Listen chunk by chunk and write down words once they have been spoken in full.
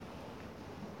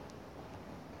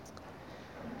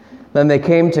Then they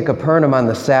came to Capernaum on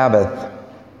the Sabbath.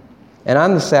 And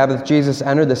on the Sabbath, Jesus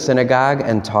entered the synagogue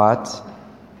and taught.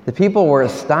 The people were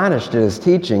astonished at his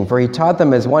teaching, for he taught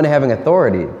them as one having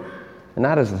authority, and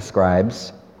not as the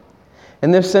scribes.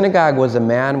 In their synagogue was a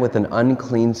man with an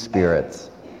unclean spirit.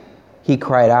 He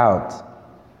cried out,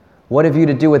 "What have you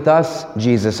to do with us,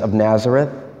 Jesus of Nazareth?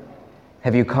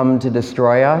 Have you come to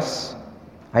destroy us?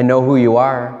 I know who you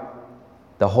are,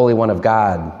 the Holy One of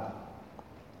God."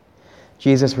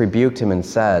 Jesus rebuked him and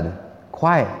said,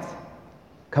 "Quiet,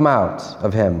 come out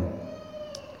of him."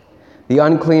 The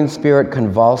unclean spirit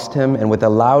convulsed him, and with a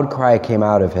loud cry came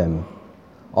out of him.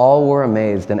 All were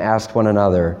amazed and asked one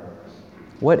another,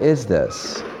 "What is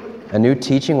this? A new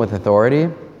teaching with authority?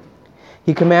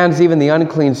 He commands even the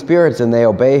unclean spirits, and they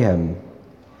obey him."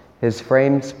 His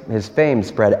fame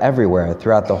spread everywhere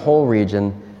throughout the whole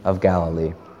region of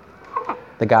Galilee.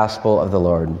 The Gospel of the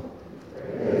Lord.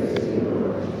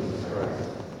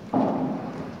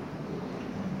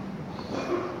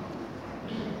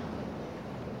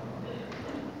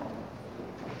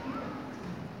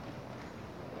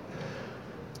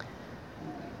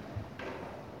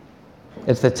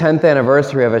 It's the 10th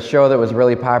anniversary of a show that was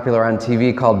really popular on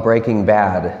TV called Breaking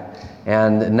Bad.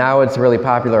 And now it's really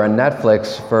popular on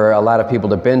Netflix for a lot of people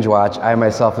to binge watch. I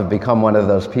myself have become one of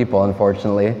those people,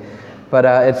 unfortunately. But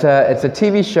it's a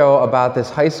TV show about this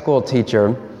high school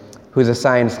teacher who's a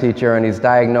science teacher, and he's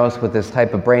diagnosed with this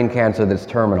type of brain cancer that's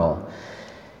terminal.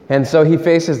 And so he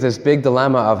faces this big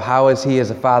dilemma of how is he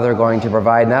as a father going to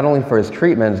provide not only for his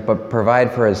treatments, but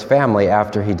provide for his family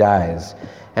after he dies.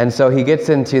 And so he gets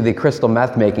into the crystal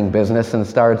meth making business and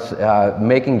starts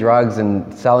making drugs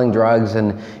and selling drugs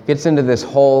and gets into this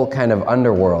whole kind of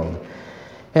underworld.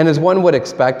 And as one would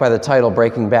expect by the title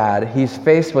Breaking Bad, he's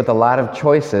faced with a lot of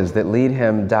choices that lead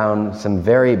him down some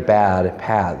very bad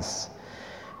paths.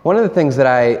 One of the things that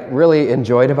I really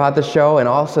enjoyed about the show, and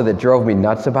also that drove me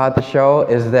nuts about the show,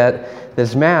 is that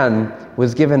this man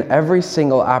was given every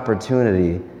single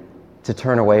opportunity to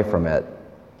turn away from it.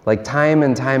 Like time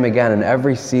and time again in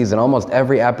every season, almost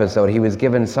every episode, he was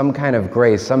given some kind of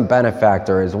grace, some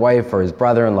benefactor, his wife or his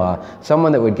brother-in-law,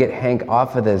 someone that would get Hank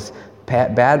off of this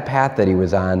bad path that he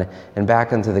was on and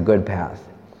back into the good path.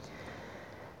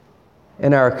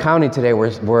 In our county today, we're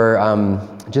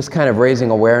just kind of raising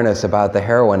awareness about the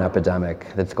heroin epidemic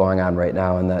that's going on right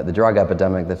now and the drug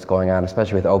epidemic that's going on,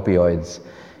 especially with opioids.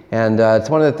 And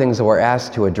it's one of the things that we're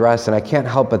asked to address, and I can't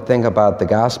help but think about the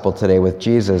gospel today with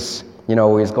Jesus. You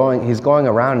know, he's going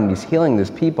around and he's healing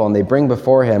these people, and they bring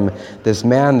before him this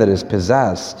man that is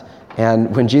possessed.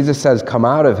 And when Jesus says, "Come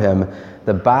out of him,"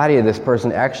 the body of this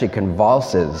person actually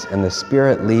convulses and the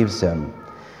spirit leaves him.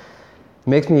 It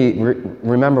makes me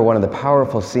remember one of the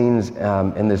powerful scenes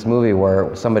in this movie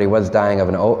where somebody was dying of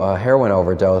a heroin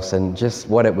overdose, and just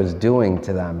what it was doing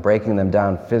to them, breaking them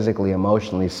down physically,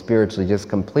 emotionally, spiritually, just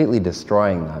completely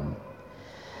destroying them.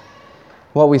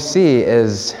 What we see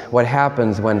is what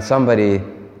happens when somebody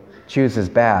chooses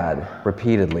bad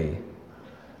repeatedly,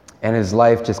 and his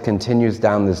life just continues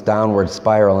down this downward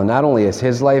spiral. And not only is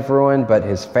his life ruined, but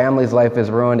his family's life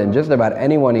is ruined, and just about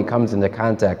anyone he comes into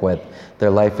contact with, their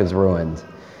life is ruined.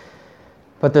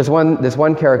 But there's this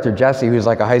one character, Jesse, who's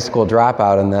like a high school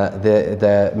dropout, and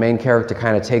the main character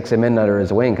kind of takes him in under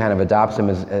his wing, kind of adopts him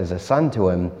as a son to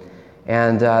him.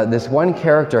 And this one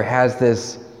character has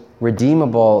this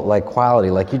redeemable quality,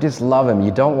 you just love him,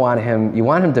 you want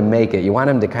him to make it, you want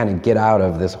him to kind of get out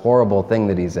of this horrible thing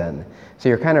that he's in. So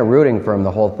you're kind of rooting for him the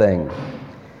whole thing.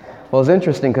 Well, it's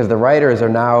interesting because the writers are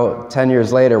now 10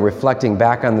 years later reflecting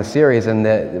back on the series, and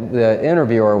the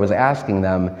interviewer was asking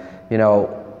them,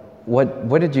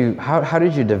 how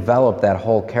did you develop that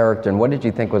whole character, and what did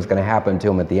you think was going to happen to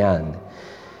him at the end?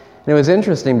 And it was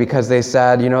interesting because they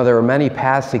said, there were many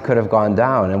paths he could have gone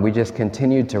down, and we just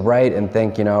continued to write and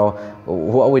think,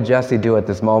 what would Jesse do at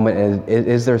this moment?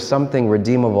 Is there something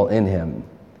redeemable in him?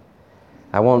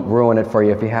 I won't ruin it for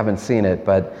you if you haven't seen it,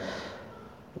 but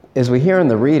as we hear in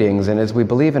the readings and as we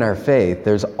believe in our faith,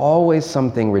 there's always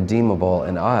something redeemable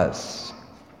in us.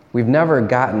 We've never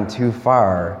gotten too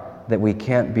far that we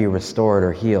can't be restored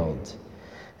or healed.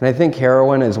 And I think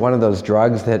heroin is one of those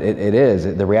drugs that it is.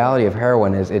 The reality of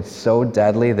heroin is it's so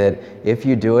deadly that if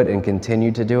you do it and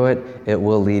continue to do it, it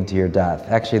will lead to your death.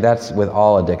 Actually, that's with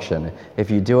all addiction.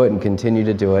 If you do it and continue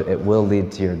to do it, it will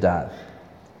lead to your death.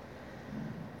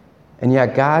 And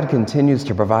yet God continues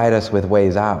to provide us with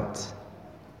ways out.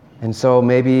 And so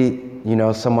maybe,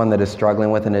 someone that is struggling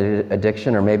with an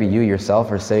addiction, or maybe you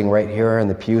yourself are sitting right here in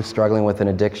the pew struggling with an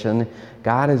addiction.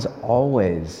 God is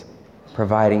always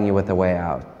providing you with a way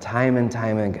out. Time and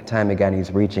time again,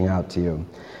 He's reaching out to you.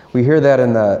 We hear that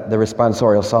in the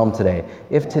responsorial psalm today.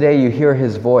 If today you hear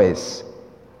his voice,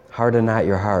 harden not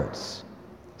your hearts.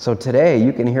 So today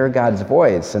you can hear God's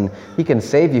voice, and he can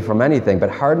save you from anything, but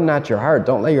harden not your heart.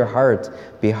 Don't let your heart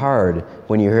be hard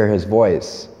when you hear his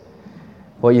voice.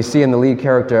 What you see in the lead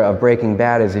character of Breaking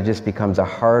Bad is he just becomes a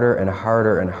harder and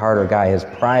harder and harder guy. His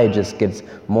pride just gets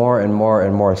more and more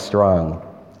and more strong.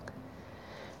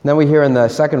 And then we hear in the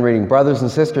second reading, brothers and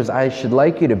sisters, I should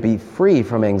like you to be free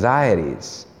from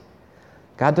anxieties.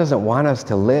 God doesn't want us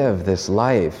to live this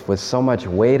life with so much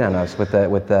weight on us, with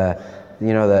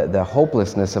the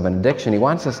hopelessness of an addiction. He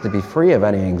wants us to be free of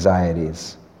any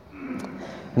anxieties.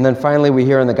 And then finally we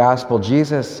hear in the gospel,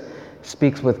 Jesus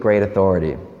speaks with great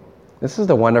authority. This is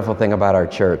the wonderful thing about our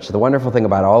church. The wonderful thing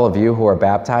about all of you who are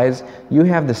baptized, you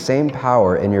have the same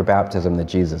power in your baptism that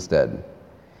Jesus did.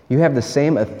 You have the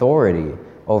same authority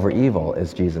over evil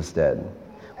as Jesus did.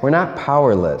 We're not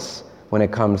powerless when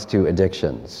it comes to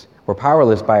addictions. We're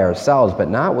powerless by ourselves, but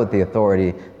not with the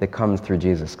authority that comes through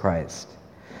Jesus Christ.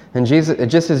 And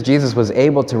just as Jesus was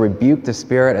able to rebuke the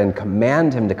spirit and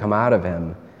command him to come out of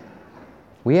him,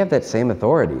 we have that same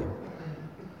authority.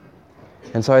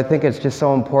 And so I think it's just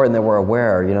so important that we're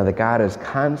aware, that God is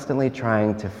constantly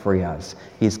trying to free us.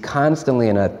 He's constantly,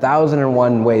 in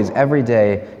 1,001 ways every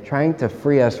day, trying to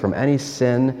free us from any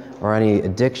sin or any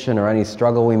addiction or any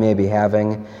struggle we may be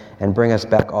having and bring us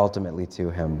back ultimately to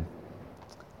him.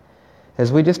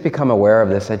 As we just become aware of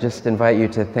this, I just invite you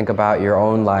to think about your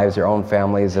own lives, your own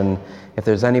families, and if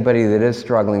there's anybody that is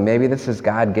struggling, maybe this is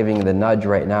God giving you the nudge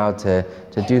right now to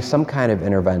do some kind of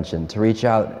intervention, to reach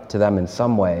out to them in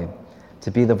some way,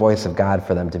 to be the voice of God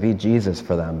for them, to be Jesus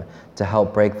for them, to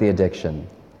help break the addiction.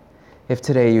 If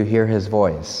today you hear his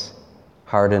voice,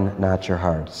 harden not your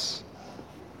hearts.